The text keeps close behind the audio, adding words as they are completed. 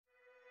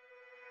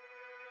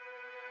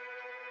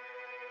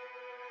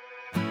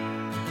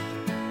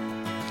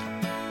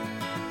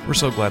We're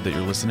so glad that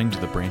you're listening to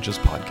the Branches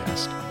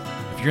podcast.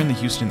 If you're in the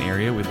Houston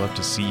area, we'd love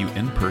to see you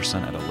in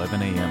person at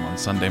 11 a.m. on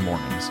Sunday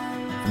mornings.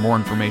 For more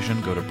information,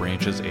 go to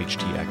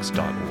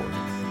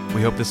brancheshtx.org.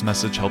 We hope this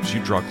message helps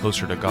you draw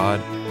closer to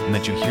God and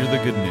that you hear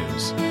the good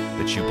news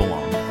that you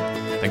belong.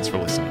 Thanks for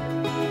listening.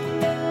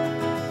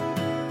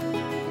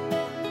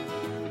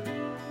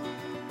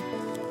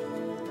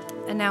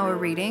 And now a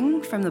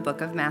reading from the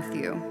book of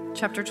Matthew,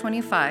 chapter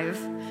 25,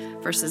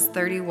 verses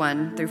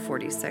 31 through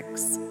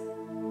 46.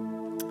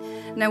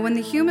 Now when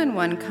the human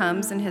one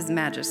comes in his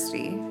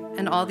majesty,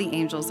 and all the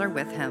angels are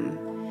with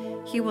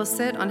him, he will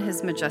sit on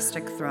his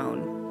majestic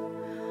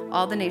throne.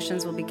 All the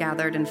nations will be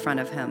gathered in front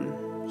of him.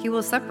 He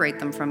will separate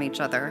them from each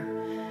other,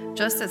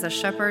 just as a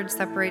shepherd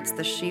separates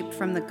the sheep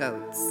from the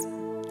goats.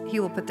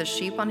 He will put the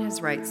sheep on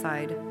his right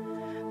side,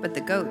 but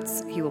the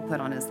goats he will put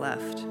on his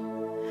left.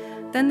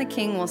 Then the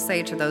king will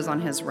say to those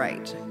on his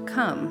right,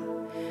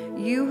 "Come,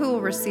 you who will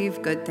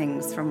receive good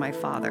things from my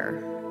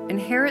Father.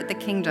 Inherit the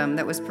kingdom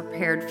that was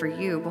prepared for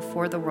you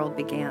before the world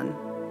began.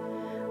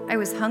 I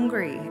was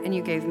hungry, and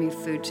you gave me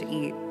food to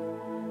eat.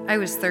 I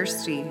was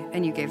thirsty,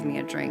 and you gave me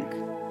a drink.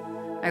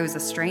 I was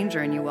a stranger,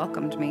 and you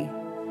welcomed me.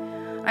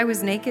 I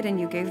was naked, and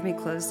you gave me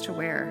clothes to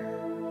wear.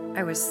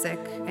 I was sick,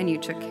 and you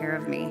took care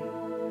of me.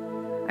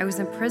 I was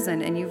in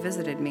prison, and you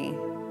visited me."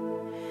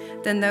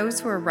 Then those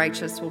who are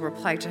righteous will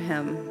reply to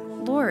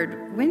him,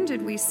 "Lord, when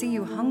did we see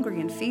you hungry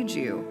and feed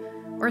you,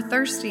 or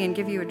thirsty and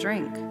give you a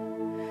drink?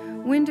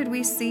 When did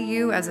we see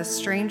you as a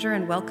stranger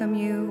and welcome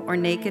you, or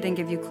naked and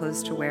give you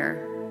clothes to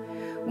wear?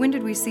 When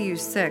did we see you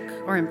sick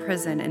or in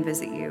prison and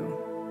visit you?"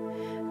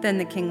 Then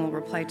the king will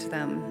reply to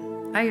them,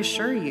 "I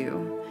assure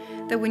you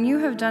that when you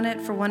have done it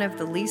for one of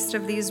the least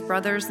of these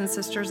brothers and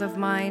sisters of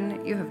mine,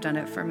 you have done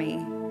it for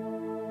me."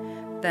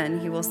 Then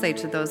he will say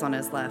to those on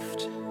his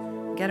left,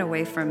 "Get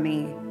away from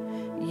me,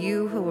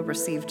 you who will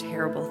receive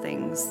terrible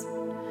things.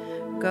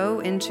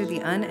 Go into the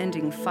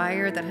unending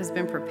fire that has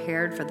been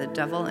prepared for the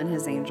devil and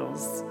his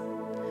angels.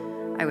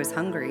 I was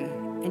hungry,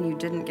 and you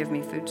didn't give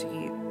me food to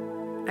eat.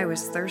 I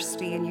was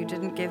thirsty, and you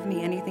didn't give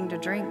me anything to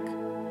drink.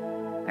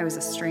 I was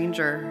a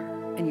stranger,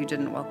 and you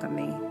didn't welcome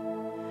me.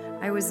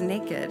 I was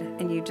naked,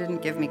 and you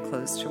didn't give me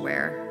clothes to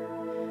wear.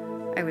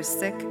 I was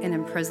sick and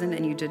in prison,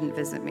 and you didn't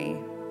visit me."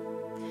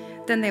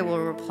 Then they will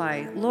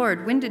reply,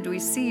 "Lord, when did we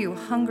see you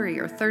hungry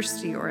or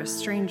thirsty or a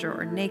stranger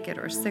or naked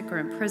or sick or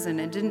in prison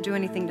and didn't do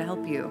anything to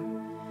help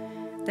you?"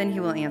 Then he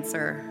will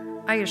answer,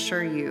 "I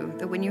assure you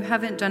that when you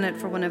haven't done it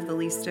for one of the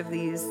least of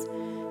these,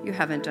 you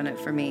haven't done it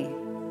for me."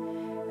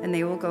 And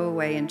they will go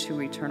away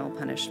into eternal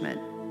punishment,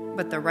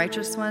 but the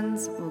righteous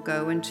ones will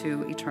go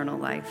into eternal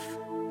life.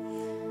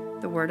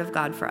 The word of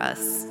God for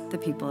us, the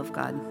people of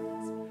God.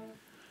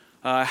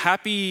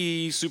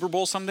 Happy Super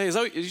Bowl Sunday.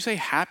 Did you say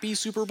happy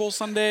Super Bowl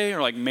Sunday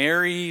or like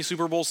Merry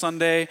Super Bowl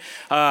Sunday?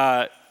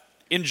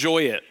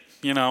 Enjoy it,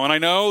 and I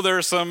know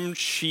there's some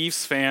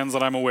Chiefs fans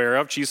that I'm aware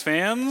of. Chiefs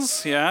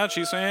fans? Yeah,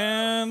 Chiefs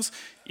fans.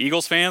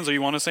 Eagles fans, or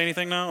you want to say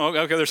anything now?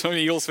 Okay, there's so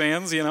many Eagles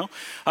fans,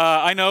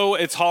 I know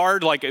it's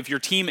hard, like if your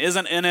team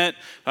isn't in it,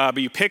 but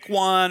you pick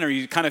one or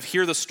you kind of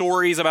hear the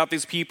stories about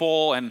these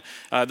people. And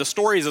the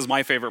stories is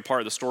my favorite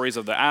part, the stories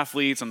of the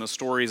athletes and the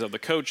stories of the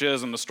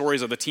coaches and the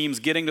stories of the teams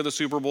getting to the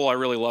Super Bowl. I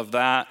really love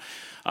that.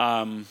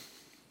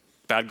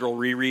 Bad girl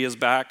Riri is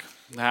back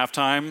at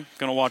halftime.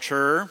 Gonna watch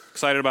her.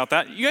 Excited about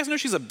that. You guys know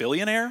she's a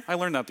billionaire? I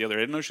learned that the other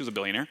day. I didn't know she was a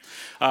billionaire.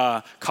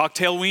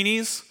 Cocktail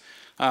weenies.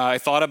 I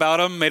thought about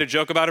them, made a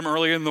joke about them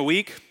earlier in the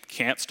week.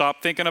 Can't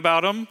stop thinking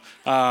about them.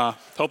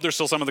 Hope there's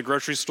still some at the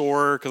grocery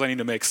store because I need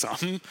to make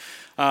some.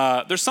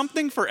 There's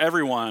something for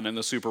everyone in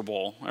the Super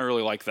Bowl. I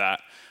really like that.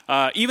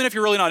 Even if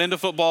you're really not into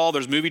football,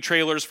 there's movie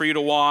trailers for you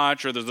to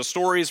watch, or there's the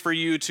stories for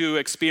you to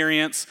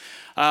experience,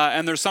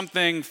 and there's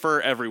something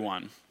for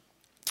everyone.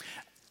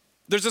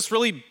 There's this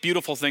really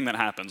beautiful thing that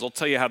happens. I'll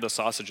tell you how the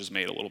sausage is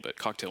made a little bit,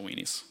 cocktail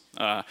weenies.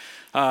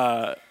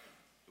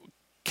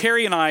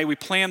 Carrie and I, we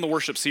planned the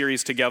worship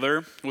series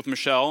together with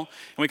Michelle,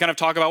 and we kind of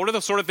talk about what are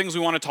the sort of things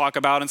we want to talk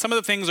about, and some of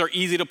the things are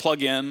easy to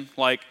plug in,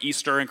 like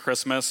Easter and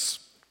Christmas.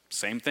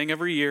 Same thing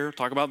every year,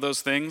 talk about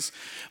those things.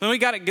 Then we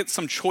got to get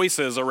some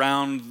choices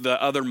around the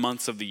other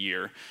months of the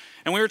year.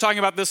 And we were talking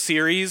about this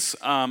series.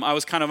 I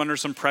was kind of under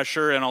some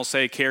pressure, and I'll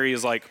say Carrie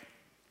is like,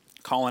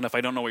 "Colin, if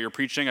I don't know what you're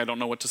preaching, I don't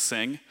know what to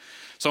sing."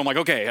 So I'm like,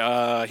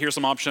 okay, here's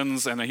some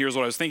options, and here's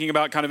what I was thinking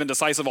about, kind of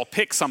indecisive. I'll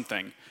pick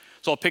something.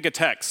 So I'll pick a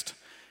text.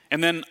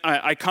 And then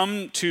I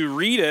come to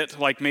read it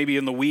like maybe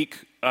in the week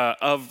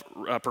of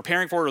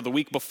preparing for it, or the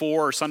week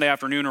before, or Sunday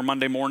afternoon or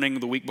Monday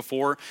morning the week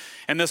before.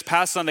 And this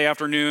past Sunday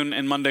afternoon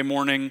and Monday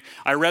morning,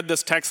 I read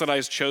this text that I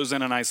was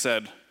chosen, and I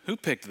said, "Who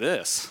picked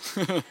this?"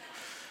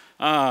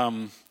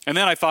 And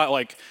then I thought,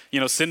 like,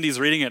 Cindy's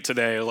reading it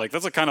today. Like,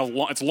 that's a kind of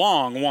it's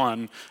long,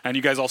 one, and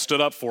you guys all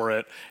stood up for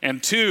it.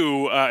 And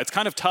two, it's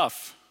kind of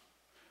tough.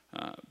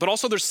 But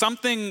also there's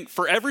something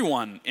for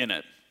everyone in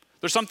it.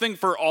 There's something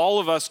for all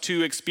of us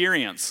to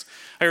experience.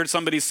 I heard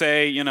somebody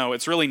say,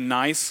 it's really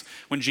nice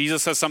when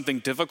Jesus says something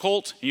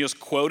difficult, and you just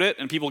quote it,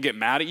 and people get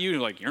mad at you. You're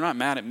like, you're not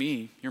mad at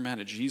me, you're mad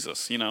at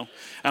Jesus, And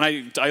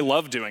I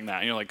love doing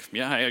that. You're like,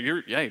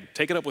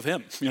 take it up with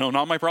him,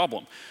 not my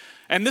problem.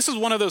 And this is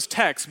one of those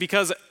texts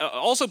because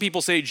also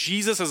people say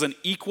Jesus is an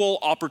equal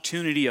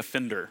opportunity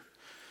offender.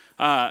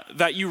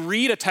 That you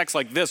read a text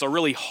like this, a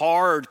really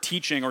hard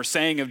teaching or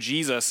saying of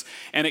Jesus,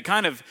 and it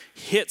kind of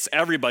hits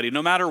everybody,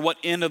 no matter what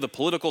end of the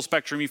political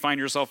spectrum you find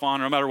yourself on,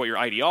 no matter what your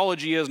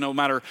ideology is, no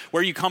matter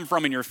where you come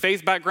from in your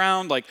faith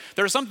background. Like,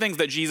 there are some things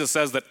that Jesus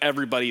says that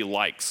everybody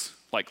likes,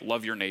 like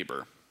love your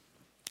neighbor.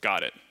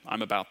 Got it.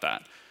 I'm about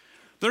that.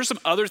 There's some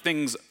other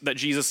things that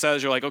Jesus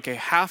says, you're like, okay,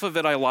 half of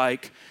it I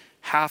like,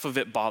 half of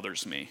it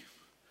bothers me.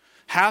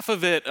 Half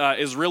of it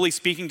is really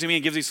speaking to me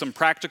and gives you some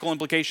practical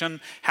implication.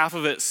 Half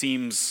of it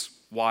seems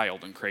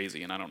wild and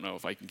crazy, and I don't know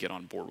if I can get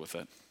on board with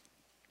it.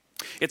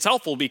 It's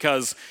helpful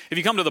because if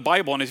you come to the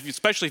Bible, and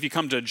especially if you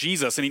come to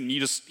Jesus, and he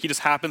just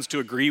happens to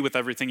agree with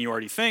everything you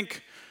already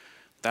think,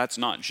 that's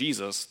not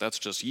Jesus, that's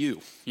just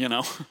you.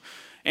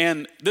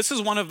 And this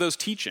is one of those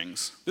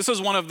teachings. This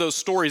is one of those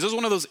stories. This is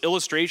one of those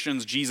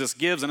illustrations Jesus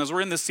gives. And as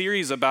we're in this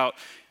series about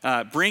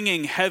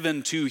bringing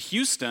heaven to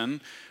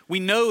Houston, we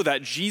know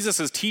that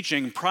Jesus'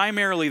 teaching,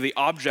 primarily the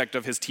object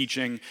of his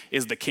teaching,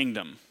 is the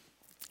kingdom.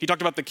 He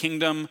talked about the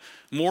kingdom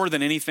more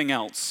than anything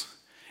else.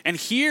 And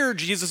here,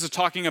 Jesus is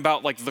talking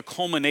about like the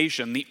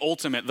culmination, the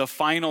ultimate, the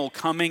final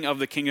coming of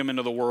the kingdom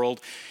into the world.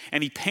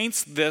 And he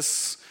paints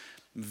this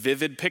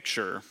vivid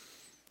picture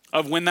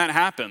of when that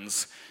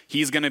happens.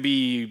 He's going to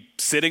be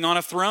sitting on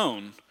a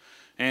throne,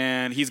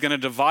 and he's going to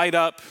divide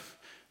up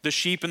the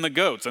sheep and the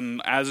goats.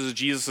 And as is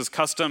Jesus'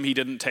 custom, he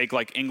didn't take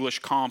like English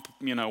comp,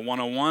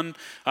 101.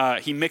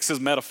 He mixes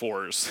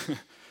metaphors.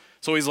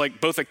 So he's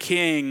like both a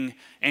king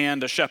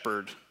and a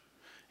shepherd.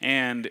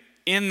 And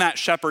in that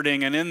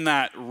shepherding and in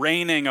that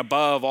reigning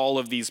above all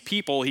of these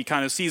people, he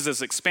kind of sees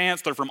this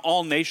expanse. They're from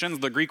all nations.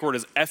 The Greek word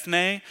is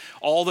ethne,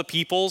 all the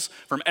peoples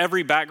from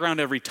every background,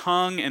 every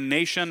tongue and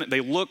nation. They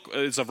look,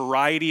 it's a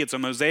variety, it's a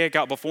mosaic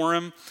out before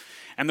him.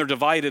 And they're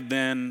divided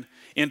then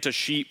into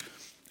sheep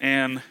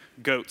and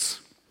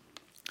goats.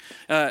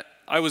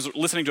 I was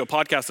listening to a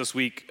podcast this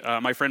week.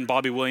 My friend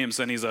Bobby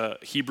Williamson, he's a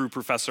Hebrew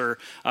professor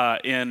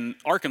in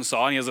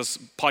Arkansas, and he has this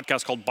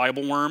podcast called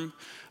Bible Worm.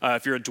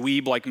 If you're a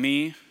dweeb like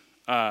me,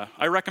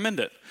 I recommend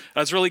it.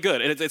 It's really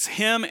good. It's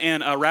him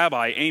and a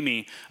rabbi,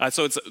 Amy.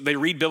 So they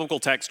read biblical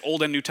text,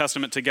 Old and New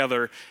Testament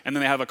together, and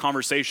then they have a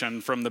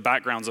conversation from the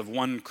backgrounds of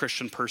one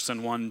Christian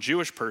person, one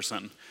Jewish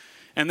person.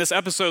 And this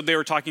episode, they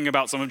were talking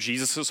about some of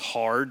Jesus'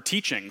 hard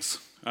teachings,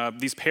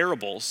 these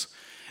parables.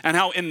 And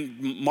how in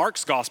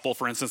Mark's gospel,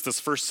 for instance, this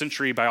first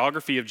century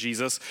biography of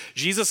Jesus,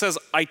 Jesus says,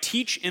 I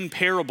teach in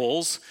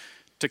parables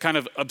to kind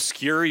of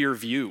obscure your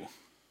view.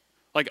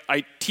 Like,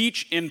 I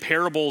teach in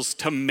parables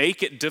to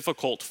make it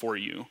difficult for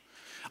you.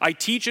 I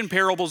teach in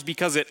parables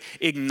because it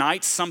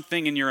ignites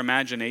something in your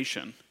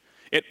imagination.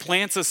 It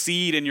plants a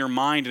seed in your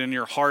mind and in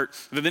your heart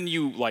that then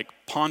you like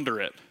ponder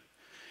it.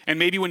 And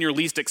maybe when you're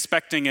least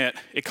expecting it,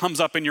 it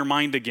comes up in your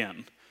mind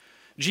again.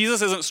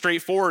 Jesus isn't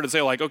straightforward and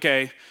say like,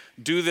 okay,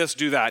 do this,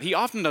 do that. He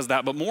often does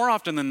that, but more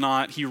often than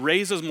not, he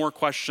raises more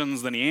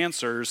questions than he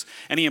answers,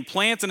 and he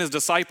implants in his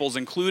disciples,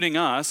 including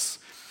us,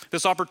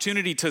 this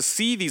opportunity to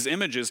see these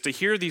images, to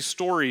hear these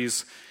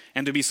stories,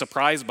 and to be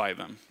surprised by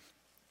them.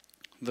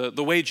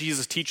 The way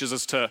Jesus teaches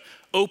us to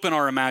open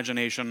our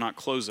imagination, not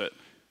close it.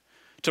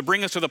 To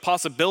bring us to the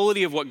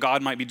possibility of what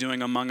God might be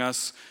doing among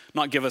us,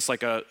 not give us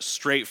like a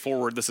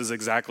straightforward, this is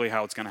exactly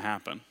how it's going to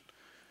happen.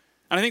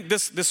 And I think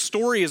this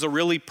story is a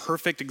really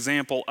perfect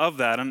example of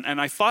that. And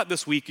I thought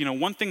this week,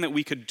 one thing that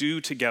we could do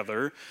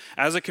together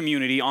as a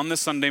community on this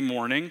Sunday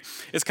morning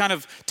is kind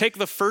of take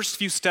the first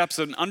few steps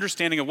of an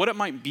understanding of what it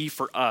might be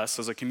for us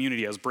as a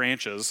community, as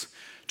branches,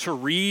 to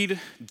read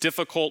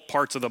difficult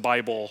parts of the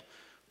Bible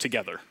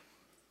together.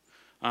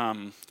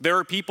 There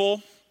are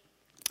people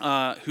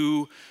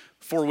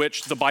for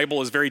which the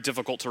Bible is very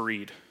difficult to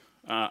read.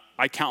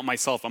 I count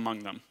myself among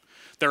them.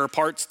 There are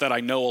parts that I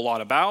know a lot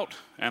about,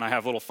 and I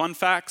have little fun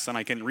facts, and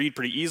I can read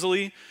pretty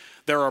easily.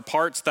 There are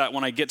parts that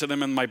when I get to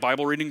them in my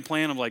Bible reading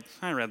plan, I'm like,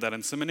 I read that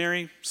in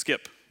seminary,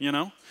 skip,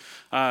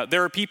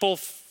 There are people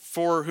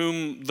for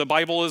whom the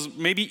Bible is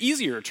maybe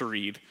easier to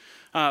read.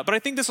 But I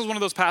think this is one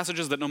of those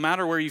passages that no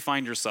matter where you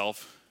find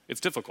yourself,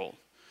 it's difficult.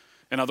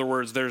 In other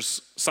words,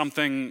 there's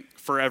something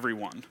for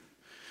everyone.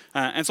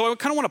 And so I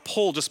kind of want to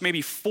pull just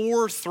maybe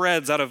 4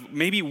 threads out of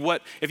maybe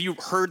what, if you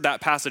heard that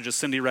passage as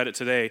Cindy read it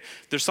today,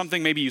 there's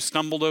something maybe you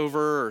stumbled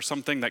over or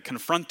something that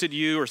confronted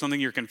you or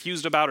something you're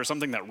confused about or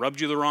something that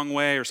rubbed you the wrong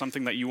way or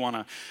something that you want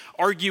to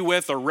argue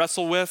with or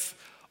wrestle with.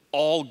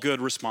 All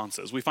good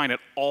responses. We find it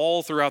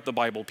all throughout the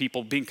Bible,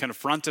 people being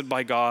confronted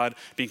by God,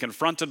 being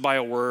confronted by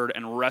a word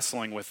and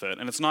wrestling with it.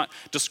 And it's not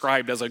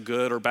described as a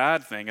good or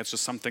bad thing. It's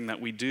just something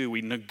that we do.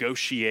 We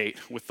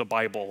negotiate with the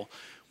Bible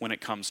when it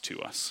comes to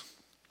us.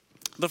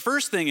 The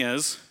first thing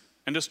is,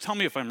 and just tell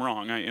me if I'm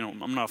wrong,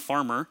 I'm not a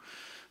farmer,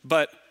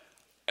 but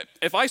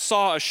if I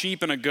saw a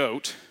sheep and a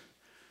goat,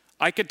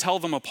 I could tell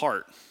them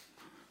apart.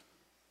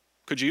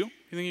 Could you?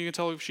 You think you could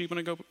tell a sheep and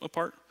a goat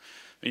apart?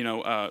 You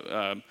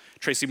know,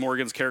 Tracy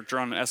Morgan's character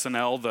on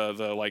SNL,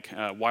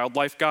 the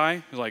wildlife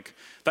guy, like,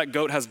 that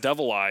goat has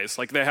devil eyes.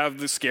 Like, they have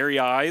the scary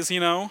eyes,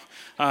 you know.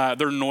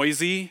 They're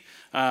noisy.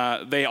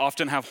 They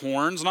often have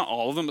horns. Not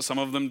all of them, but some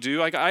of them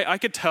do. I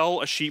could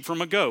tell a sheep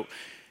from a goat.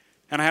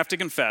 And I have to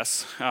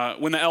confess,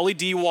 when the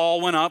LED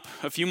wall went up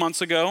a few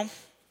months ago,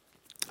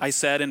 I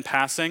said in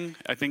passing,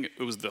 I think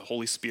it was the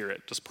Holy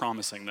Spirit just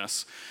promising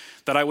this,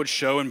 that I would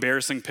show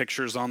embarrassing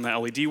pictures on the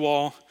LED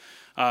wall.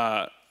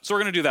 So we're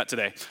going to do that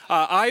today.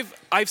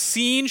 I've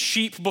seen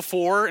sheep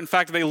before. In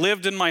fact, they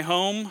lived in my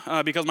home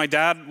because my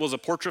dad was a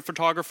portrait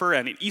photographer,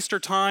 and at Easter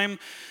time,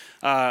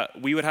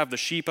 we would have the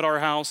sheep at our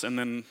house, and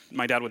then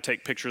my dad would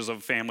take pictures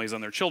of families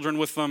and their children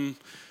with them.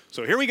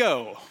 So here we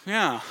go.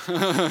 Yeah.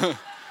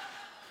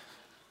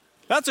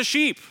 That's a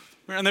sheep.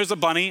 And there's a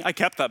bunny. I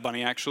kept that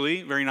bunny,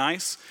 actually. Very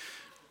nice.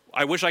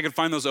 I wish I could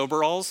find those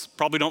overalls.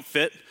 Probably don't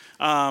fit.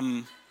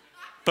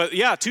 But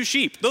yeah, 2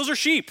 sheep. Those are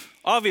sheep,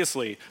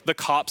 obviously. The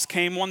cops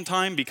came one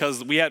time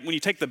because when you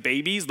take the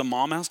babies, the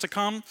mom has to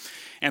come,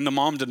 and the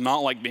mom did not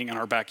like being in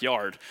our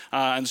backyard.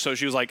 And so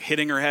she was like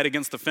hitting her head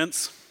against the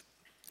fence,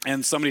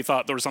 and somebody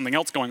thought there was something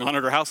else going on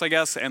at her house, I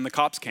guess, and the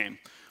cops came.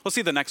 Let's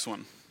see the next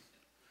one.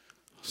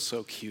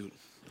 So cute.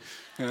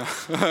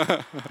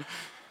 Yeah.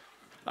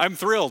 I'm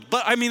thrilled.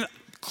 But I mean,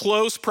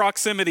 close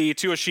proximity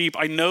to a sheep.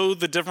 I know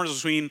the difference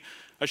between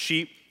a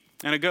sheep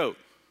and a goat.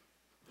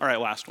 All right,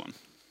 last one.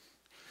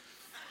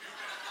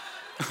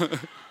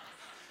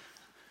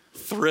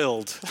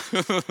 Thrilled.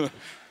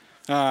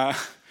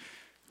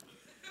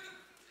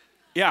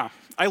 Yeah,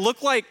 I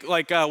look like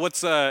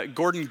what's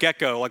Gordon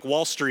Gekko, like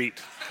Wall Street,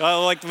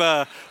 like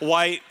the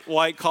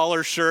white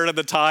collar shirt and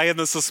the tie and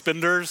the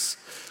suspenders.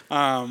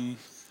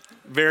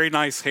 Very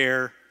nice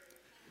hair.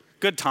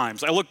 Good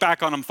times. I look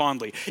back on them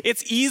fondly.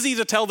 It's easy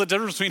to tell the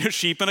difference between a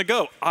sheep and a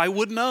goat. I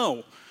would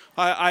know.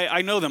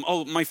 I know them.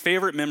 Oh, my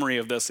favorite memory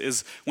of this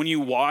is when you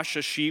wash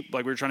a sheep,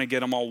 like we were trying to get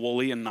them all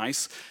woolly and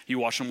nice, you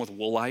wash them with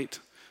Woolite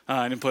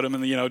and put them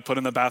in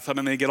the bathtub,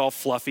 and they get all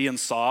fluffy and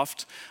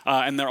soft.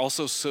 And they're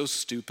also so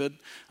stupid.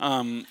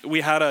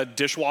 We had a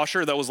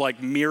dishwasher that was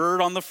like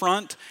mirrored on the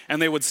front,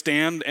 and they would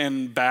stand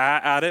and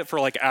bat at it for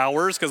like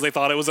hours because they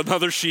thought it was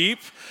another sheep.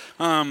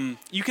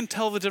 You can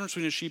tell the difference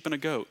between a sheep and a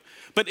goat.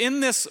 But in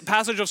this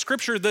passage of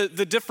scripture, the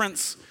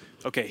difference.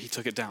 Okay, he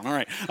took it down. All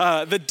right.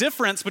 The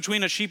difference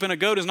between a sheep and a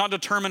goat is not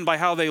determined by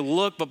how they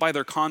look, but by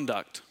their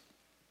conduct.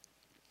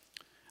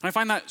 And I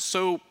find that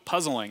so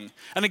puzzling.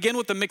 And again,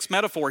 with the mixed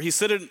metaphor, he's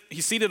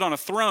seated on a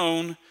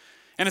throne,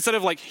 and instead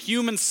of like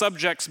human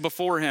subjects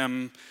before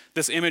him,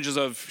 this image is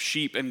of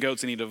sheep and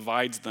goats, and he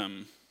divides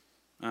them.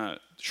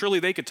 Surely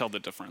they could tell the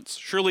difference.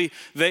 Surely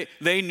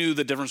they knew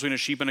the difference between a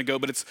sheep and a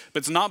goat, but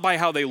it's not by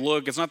how they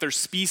look. It's not their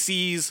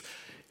species.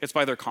 It's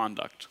by their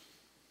conduct.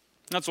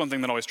 That's one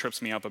thing that always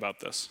trips me up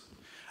about this.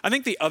 I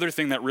think the other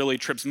thing that really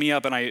trips me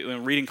up,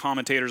 and reading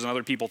commentators and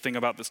other people think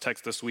about this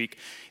text this week,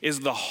 is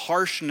the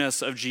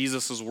harshness of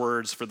Jesus'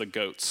 words for the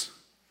goats.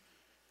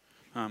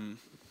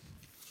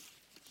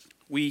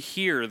 We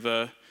hear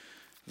that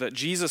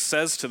Jesus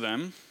says to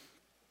them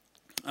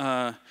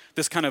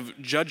this kind of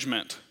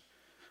judgment.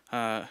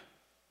 He'll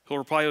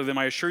reply to them,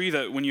 "I assure you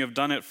that when you have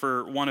done it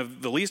for one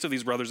of the least of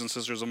these brothers and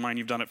sisters of mine,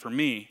 you've done it for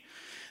me."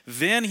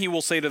 Then he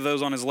will say to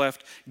those on his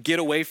left, "Get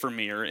away from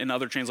me," or in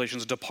other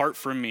translations, "Depart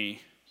from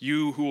me,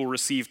 you who will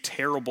receive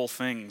terrible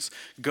things.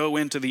 Go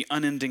into the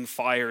unending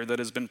fire that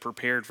has been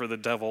prepared for the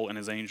devil and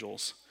his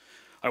angels.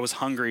 I was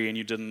hungry and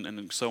you didn't,"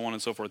 and so on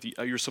and so forth.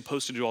 You're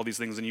supposed to do all these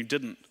things and you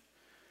didn't.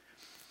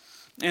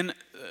 And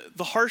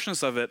the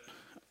harshness of it,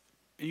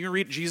 you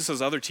read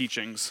Jesus' other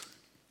teachings,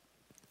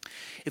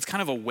 it's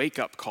kind of a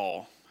wake-up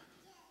call.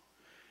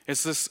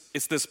 It's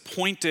this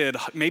pointed,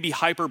 maybe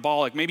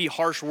hyperbolic, maybe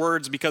harsh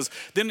words, because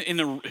then in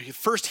the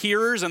first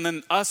hearers and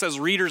then us as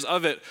readers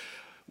of it,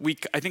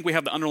 I think we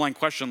have the underlying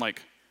question,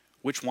 like,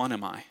 which one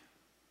am I?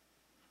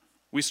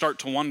 We start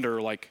to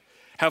wonder, like,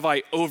 have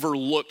I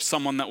overlooked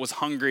someone that was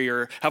hungry,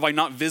 or have I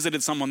not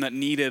visited someone that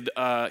needed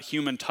a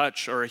human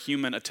touch or a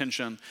human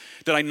attention?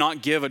 Did I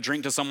not give a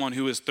drink to someone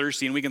who is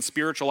thirsty? And we can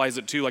spiritualize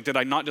it too. Like, did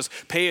I not just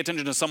pay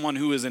attention to someone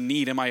who is in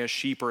need? Am I a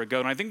sheep or a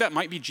goat? And I think that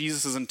might be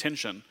Jesus'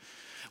 intention.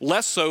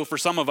 Less so for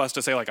some of us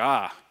to say like,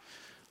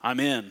 I'm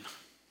in.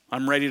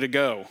 I'm ready to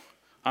go.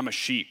 I'm a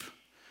sheep.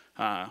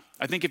 I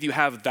think if you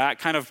have that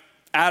kind of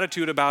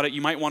attitude about it,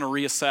 you might want to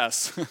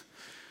reassess.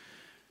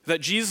 That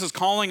Jesus is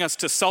calling us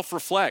to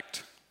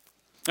self-reflect.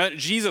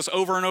 Jesus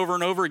over and over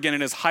and over again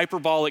in his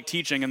hyperbolic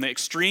teaching and the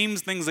extreme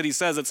things that he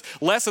says, it's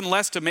less and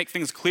less to make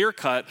things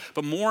clear-cut,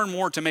 but more and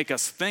more to make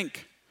us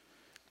think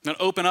and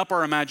open up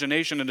our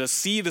imagination and to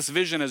see this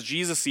vision as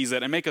Jesus sees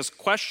it and make us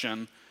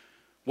question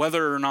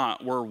whether or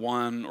not we're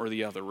one or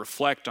the other,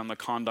 reflect on the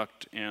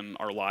conduct in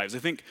our lives. I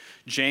think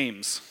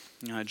James,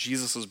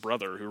 Jesus'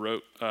 brother who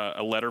wrote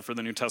a letter for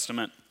the New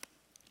Testament,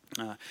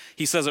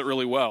 he says it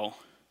really well.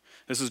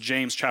 This is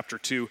James chapter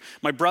 2.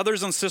 "My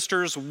brothers and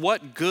sisters,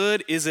 what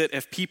good is it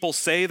if people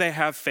say they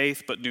have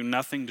faith but do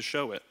nothing to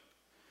show it?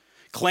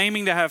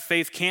 Claiming to have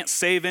faith can't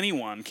save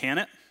anyone, can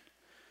it?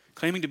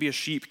 Claiming to be a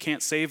sheep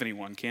can't save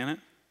anyone, can it?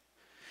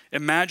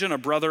 Imagine a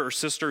brother or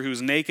sister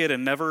who's naked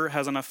and never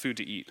has enough food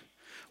to eat.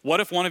 What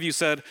if one of you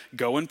said,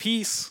 "Go in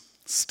peace,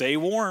 stay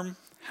warm,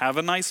 have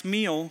a nice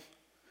meal"?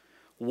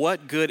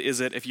 What good is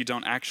it if you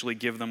don't actually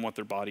give them what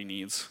their body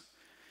needs?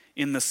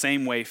 In the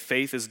same way,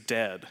 faith is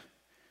dead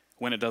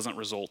when it doesn't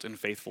result in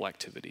faithful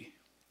activity.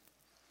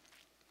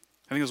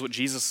 I think that's what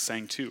Jesus is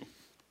saying too.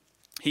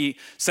 He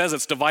says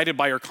it's divided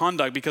by your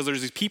conduct because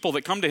there's these people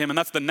that come to him, and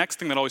that's the next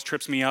thing that always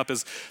trips me up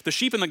is the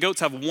sheep and the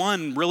goats have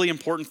one really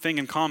important thing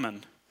in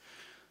common.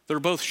 They're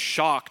both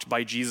shocked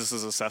by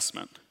Jesus'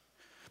 assessment.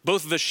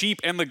 Both the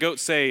sheep and the goat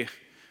say,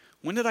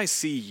 "When did I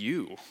see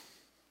you?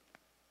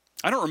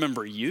 I don't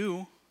remember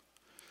you.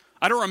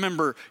 I don't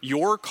remember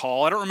your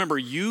call. I don't remember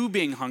you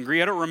being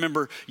hungry. I don't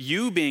remember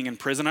you being in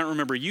prison. I don't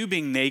remember you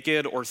being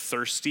naked or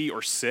thirsty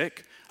or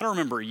sick. I don't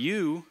remember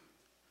you."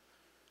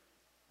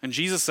 And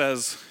Jesus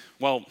says,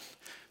 "Well, it's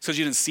because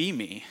you didn't see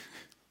me.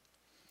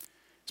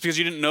 It's because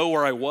you didn't know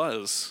where I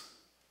was.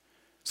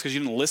 It's because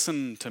you didn't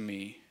listen to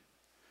me.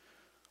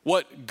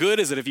 What good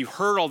is it if you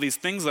heard all these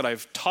things that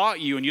I've taught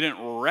you and you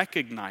didn't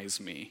recognize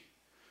me?"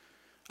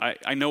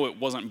 I know it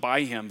wasn't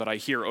by him, but I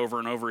hear over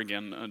and over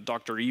again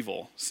Dr.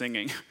 Evil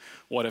singing,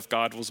 "What if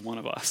God was one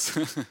of us?"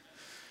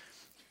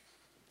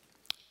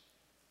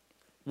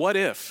 What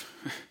if?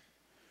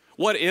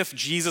 What if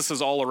Jesus is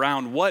all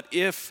around? What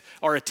if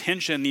our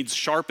attention needs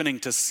sharpening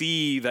to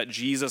see that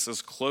Jesus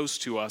is close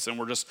to us and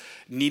we're just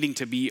needing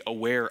to be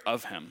aware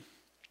of him?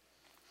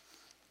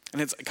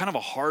 And it's kind of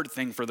a hard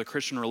thing for the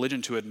Christian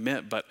religion to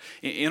admit, but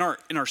in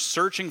our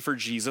searching for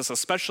Jesus,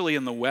 especially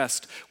in the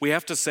West, we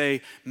have to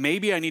say,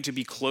 maybe I need to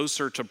be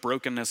closer to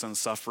brokenness and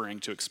suffering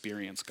to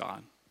experience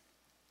God.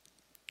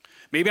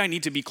 Maybe I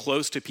need to be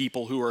close to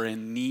people who are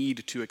in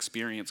need to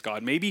experience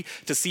God. Maybe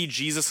to see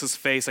Jesus'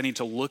 face, I need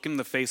to look in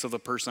the face of the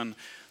person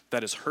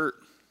that is hurt,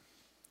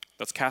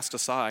 that's cast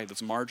aside,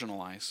 that's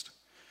marginalized.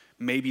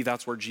 Maybe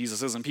that's where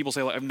Jesus is. And people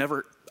say, I've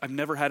never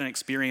had an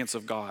experience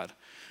of God.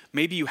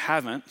 Maybe you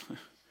haven't.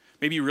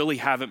 Maybe you really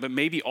haven't, but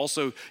maybe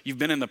also you've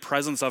been in the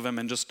presence of him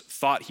and just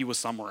thought he was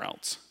somewhere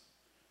else.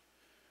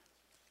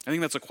 I think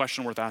that's a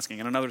question worth asking,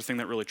 and another thing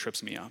that really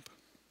trips me up.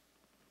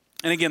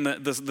 And again,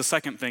 the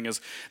second thing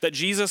is that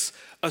Jesus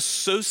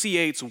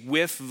associates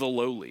with the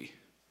lowly.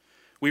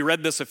 We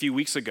read this a few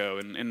weeks ago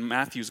in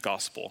Matthew's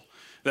gospel,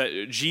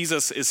 that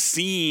Jesus is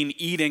seen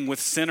eating with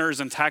sinners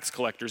and tax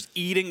collectors,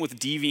 eating with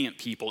deviant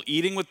people,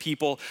 eating with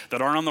people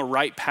that aren't on the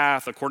right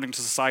path according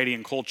to society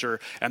and culture,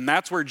 and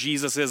that's where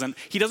Jesus is. And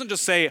he doesn't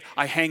just say,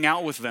 "I hang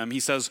out with them."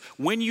 He says,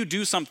 when you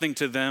do something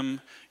to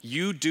them,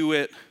 you do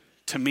it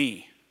to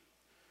me.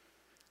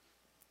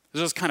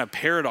 There's this kind of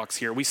paradox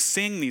here. We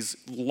sing these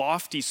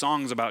lofty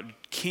songs about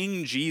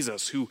King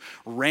Jesus who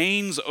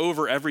reigns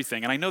over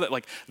everything. And I know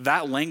that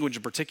that language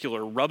in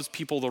particular rubs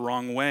people the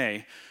wrong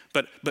way,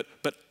 but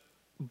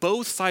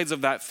both sides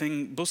of that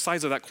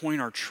coin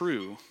are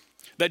true.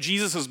 That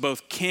Jesus is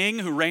both king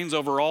who reigns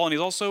over all, and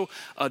he's also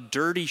a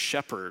dirty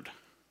shepherd.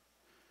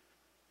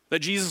 That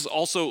Jesus is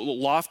also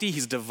lofty,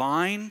 he's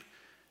divine, and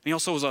he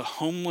also is a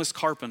homeless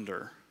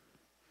carpenter.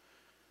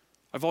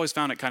 I've always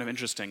found it kind of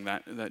interesting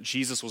that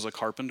Jesus was a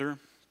carpenter,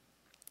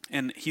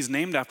 and he's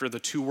named after the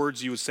two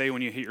words you would say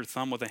when you hit your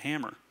thumb with a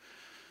hammer.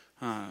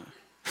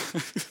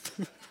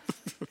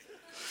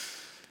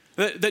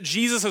 That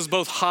Jesus is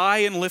both high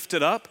and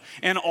lifted up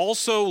and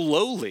also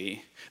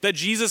lowly. That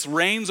Jesus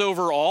reigns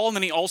over all, and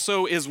then he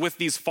also is with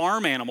these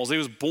farm animals. He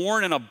was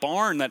born in a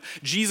barn. That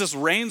Jesus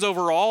reigns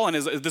over all and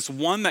is this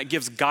one that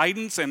gives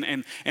guidance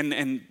and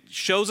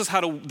shows us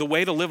the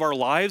way to live our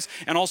lives,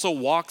 and also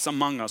walks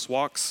among us,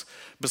 walks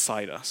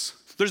beside us.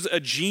 There's a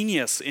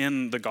genius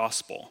in the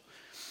gospel.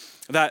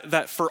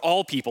 That for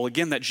all people,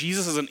 again, that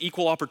Jesus is an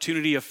equal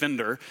opportunity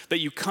offender, that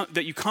you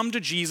come to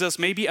Jesus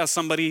maybe as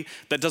somebody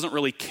that doesn't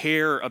really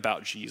care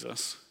about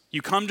Jesus.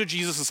 You come to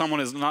Jesus as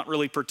someone who's not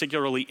really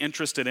particularly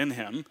interested in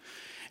him.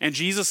 And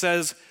Jesus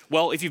says,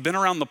 well, if you've been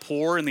around the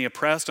poor and the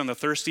oppressed and the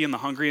thirsty and the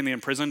hungry and the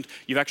imprisoned,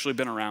 you've actually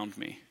been around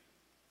me.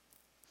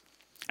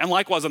 And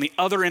likewise, on the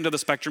other end of the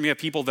spectrum, you have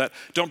people that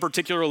don't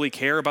particularly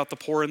care about the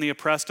poor and the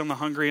oppressed and the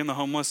hungry and the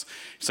homeless.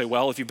 You say,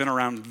 well, if you've been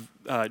around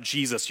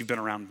Jesus, you've been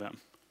around them.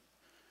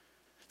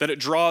 That it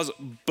draws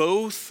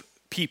both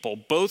people,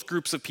 both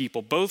groups of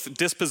people, both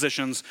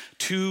dispositions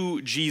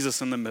to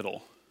Jesus in the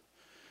middle.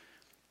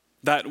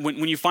 That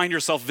when you find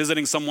yourself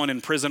visiting someone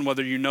in prison,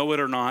 whether you know it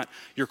or not,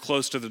 you're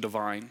close to the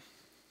divine.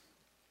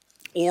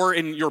 Or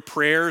in your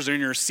prayers or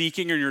in your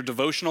seeking or in your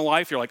devotional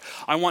life, you're like,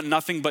 I want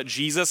nothing but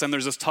Jesus, and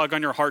there's this tug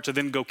on your heart to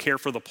then go care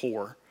for the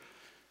poor.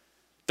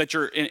 That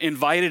you're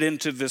invited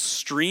into this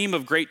stream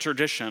of great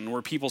tradition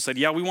where people said,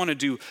 yeah, we want to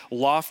do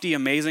lofty,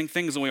 amazing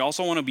things, and we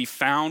also want to be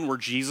found where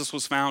Jesus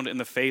was found, in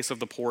the face of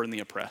the poor and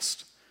the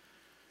oppressed.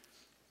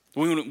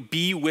 We want to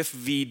be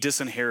with the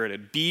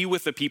disinherited, be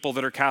with the people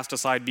that are cast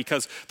aside,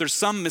 because there's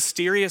some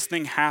mysterious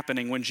thing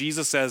happening when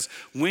Jesus says,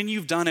 when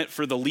you've done it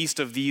for the least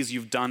of these,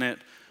 you've done it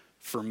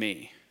for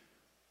me.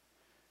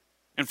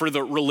 And for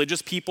the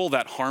religious people,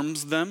 that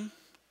harms them,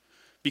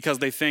 because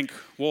they think,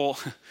 well,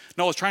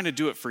 no, I was trying to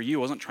do it for you.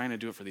 I wasn't trying to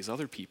do it for these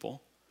other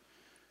people.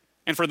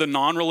 And for the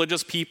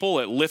non-religious people,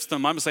 it lifts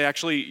them up and say,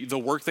 actually, the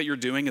work that you're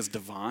doing is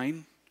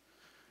divine.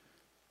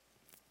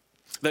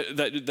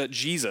 That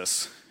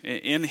Jesus,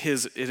 in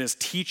his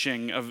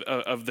teaching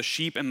of the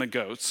sheep and the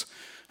goats,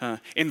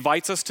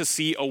 invites us to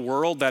see a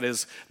world that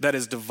is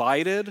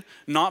divided,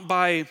 not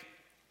by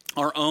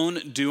our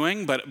own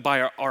doing, but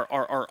by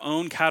our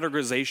own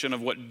categorization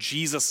of what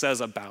Jesus says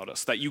about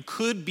us. That you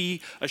could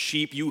be a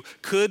sheep, you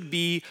could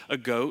be a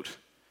goat,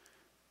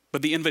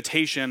 but the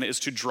invitation is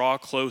to draw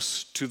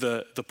close to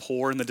the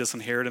poor and the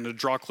disinherited, and to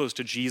draw close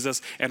to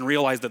Jesus and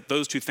realize that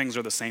those two things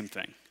are the same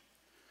thing.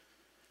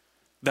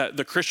 That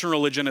the Christian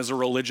religion is a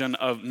religion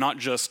of not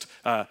just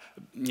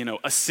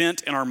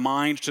assent in our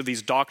mind to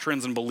these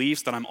doctrines and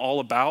beliefs that I'm all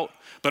about,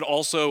 but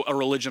also a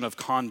religion of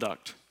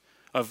conduct.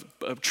 Of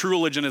true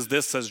religion is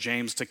this, says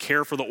James, to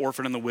care for the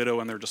orphan and the widow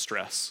in their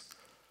distress.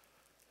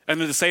 And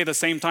then to say at the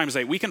same time,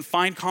 we can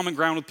find common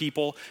ground with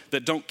people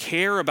that don't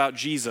care about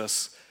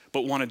Jesus,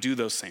 but want to do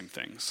those same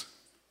things.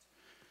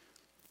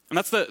 And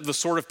that's the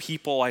sort of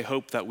people I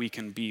hope that we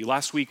can be.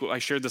 Last week, I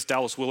shared this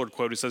Dallas Willard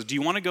quote. It says, do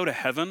you want to go to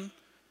heaven?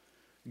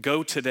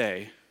 Go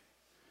today.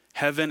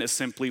 Heaven is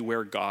simply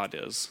where God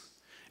is.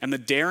 And the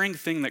daring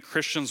thing that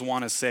Christians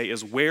want to say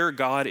is where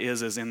God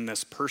is in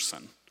this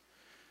person.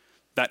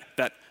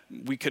 That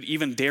we could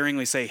even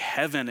daringly say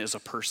heaven is a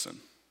person.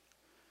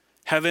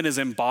 Heaven is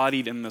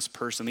embodied in this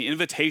person. The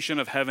invitation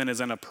of heaven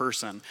is in a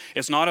person.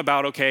 It's not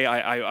about, okay,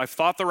 I've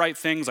thought the right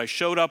things, I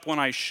showed up when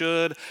I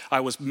should, I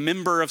was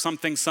member of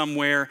something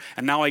somewhere,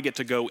 and now I get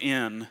to go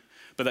in.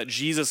 But that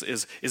Jesus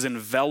is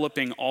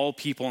enveloping all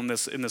people in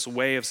this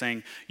way of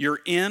saying, you're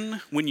in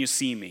when you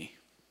see me.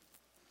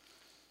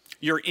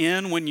 You're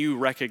in when you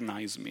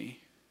recognize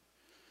me.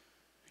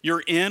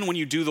 You're in when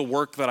you do the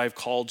work that I've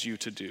called you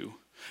to do.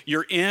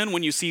 You're in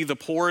when you see the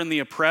poor and the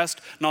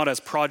oppressed, not as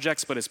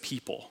projects, but as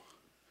people.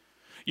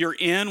 You're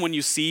in when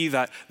you see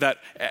that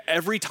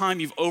every time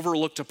you've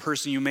overlooked a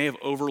person, you may have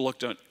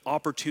overlooked an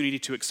opportunity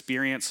to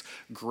experience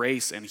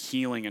grace and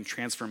healing and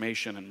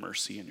transformation and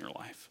mercy in your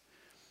life.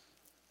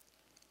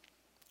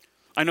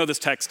 I know this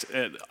text,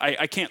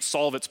 I can't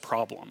solve its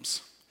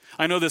problems.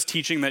 I know this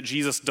teaching that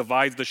Jesus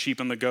divides the sheep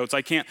and the goats,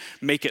 I can't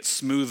make it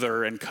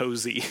smoother and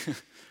cozy.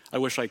 I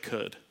wish I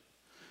could.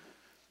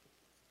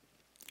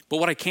 But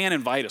what I can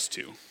invite us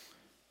to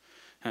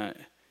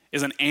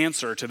is an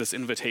answer to this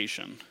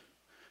invitation.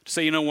 To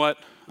say, you know what,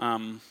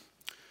 I'm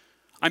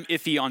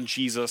iffy on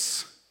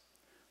Jesus,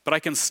 but I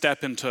can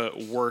step into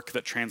work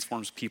that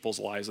transforms people's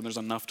lives, and there's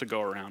enough to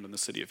go around in the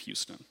city of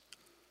Houston.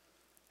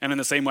 And in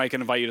the same way, I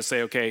can invite you to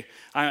say, okay,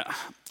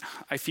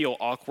 I feel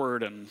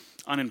awkward and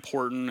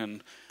unimportant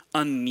and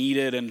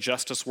unneeded in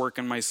justice work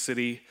in my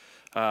city,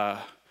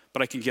 but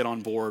I can get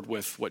on board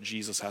with what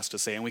Jesus has to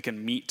say, and we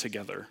can meet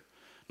together.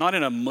 Not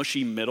in a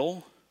mushy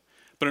middle,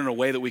 but in a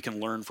way that we can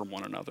learn from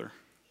one another.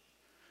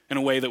 In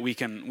a way that we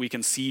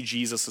can see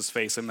Jesus'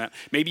 face, and that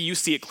maybe you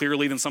see it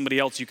clearly than somebody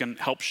else, you can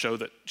help show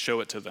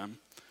it to them.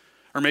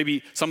 Or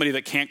maybe somebody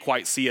that can't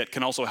quite see it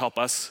can also help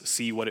us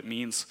see what it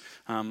means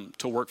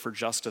to work for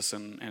justice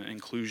and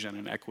inclusion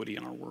and equity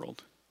in our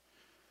world.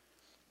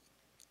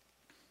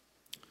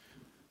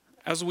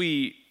 As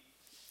we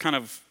kind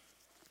of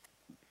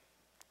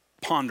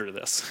ponder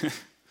this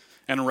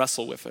and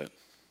wrestle with it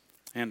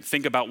and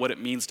think about what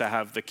it means to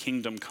have the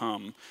kingdom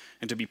come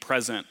and to be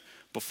present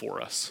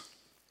before us,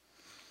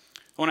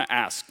 I want to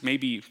ask,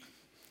 maybe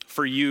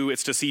for you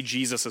it's to see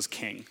Jesus as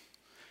king,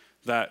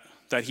 that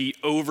he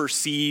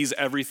oversees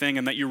everything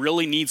and that you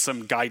really need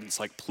some guidance.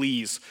 Like,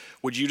 please,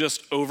 would you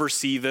just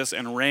oversee this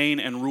and reign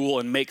and rule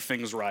and make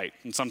things right?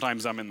 And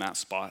sometimes I'm in that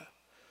spot.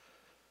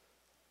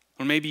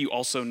 Or maybe you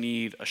also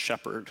need a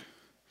shepherd,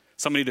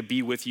 somebody to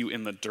be with you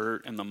in the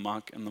dirt and the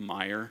muck and the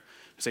mire.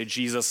 Say,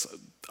 Jesus,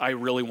 I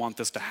really want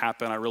this to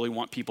happen. I really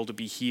want people to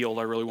be healed.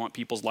 I really want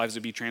people's lives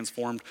to be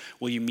transformed.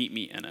 Will you meet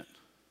me in it?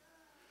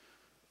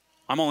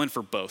 I'm all in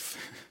for both.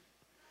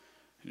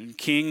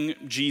 King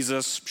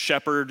Jesus,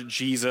 shepherd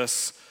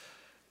Jesus,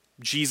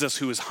 Jesus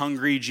who is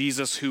hungry,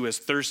 Jesus who is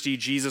thirsty,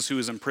 Jesus who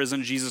is in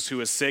prison, Jesus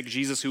who is sick,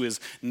 Jesus who is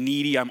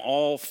needy. I'm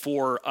all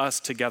for us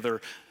together,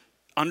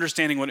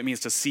 understanding what it means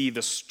to see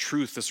this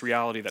truth, this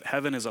reality that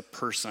heaven is a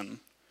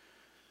person.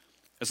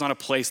 It's not a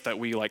place that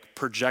we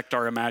project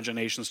our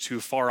imaginations to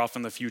far off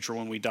in the future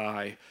when we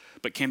die,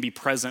 but can be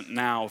present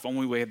now if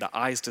only we had the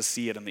eyes to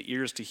see it and the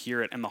ears to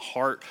hear it and the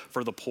heart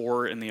for the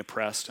poor and the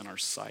oppressed in our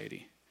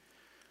society.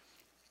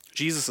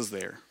 Jesus is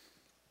there.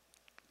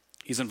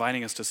 He's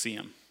inviting us to see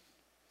him.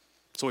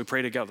 So we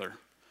pray together.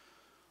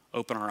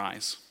 Open our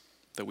eyes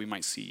that we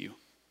might see you.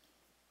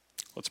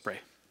 Let's pray.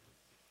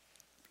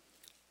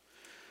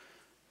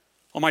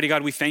 Almighty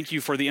God, we thank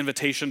you for the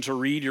invitation to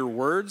read your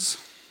words,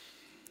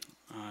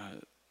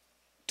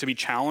 to be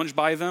challenged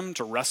by them,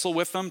 to wrestle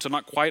with them, to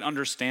not quite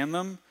understand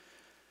them,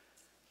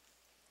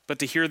 but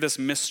to hear this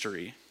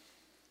mystery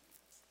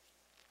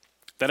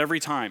that every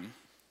time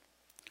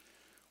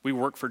we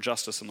work for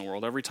justice in the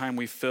world, every time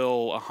we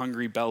fill a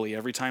hungry belly,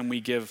 every time we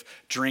give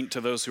drink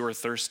to those who are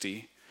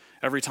thirsty,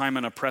 Every time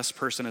an oppressed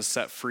person is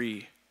set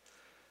free,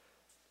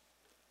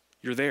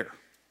 you're there.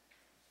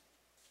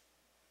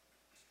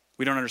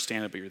 We don't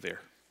understand it, but you're there.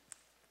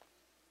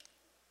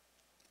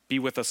 Be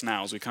with us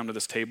now as we come to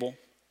this table,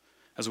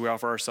 as we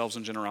offer ourselves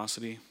in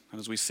generosity, and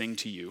as we sing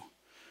to you,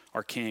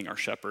 our King, our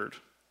Shepherd.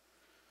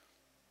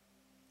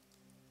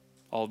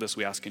 All of this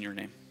we ask in your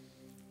name.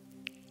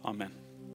 Amen.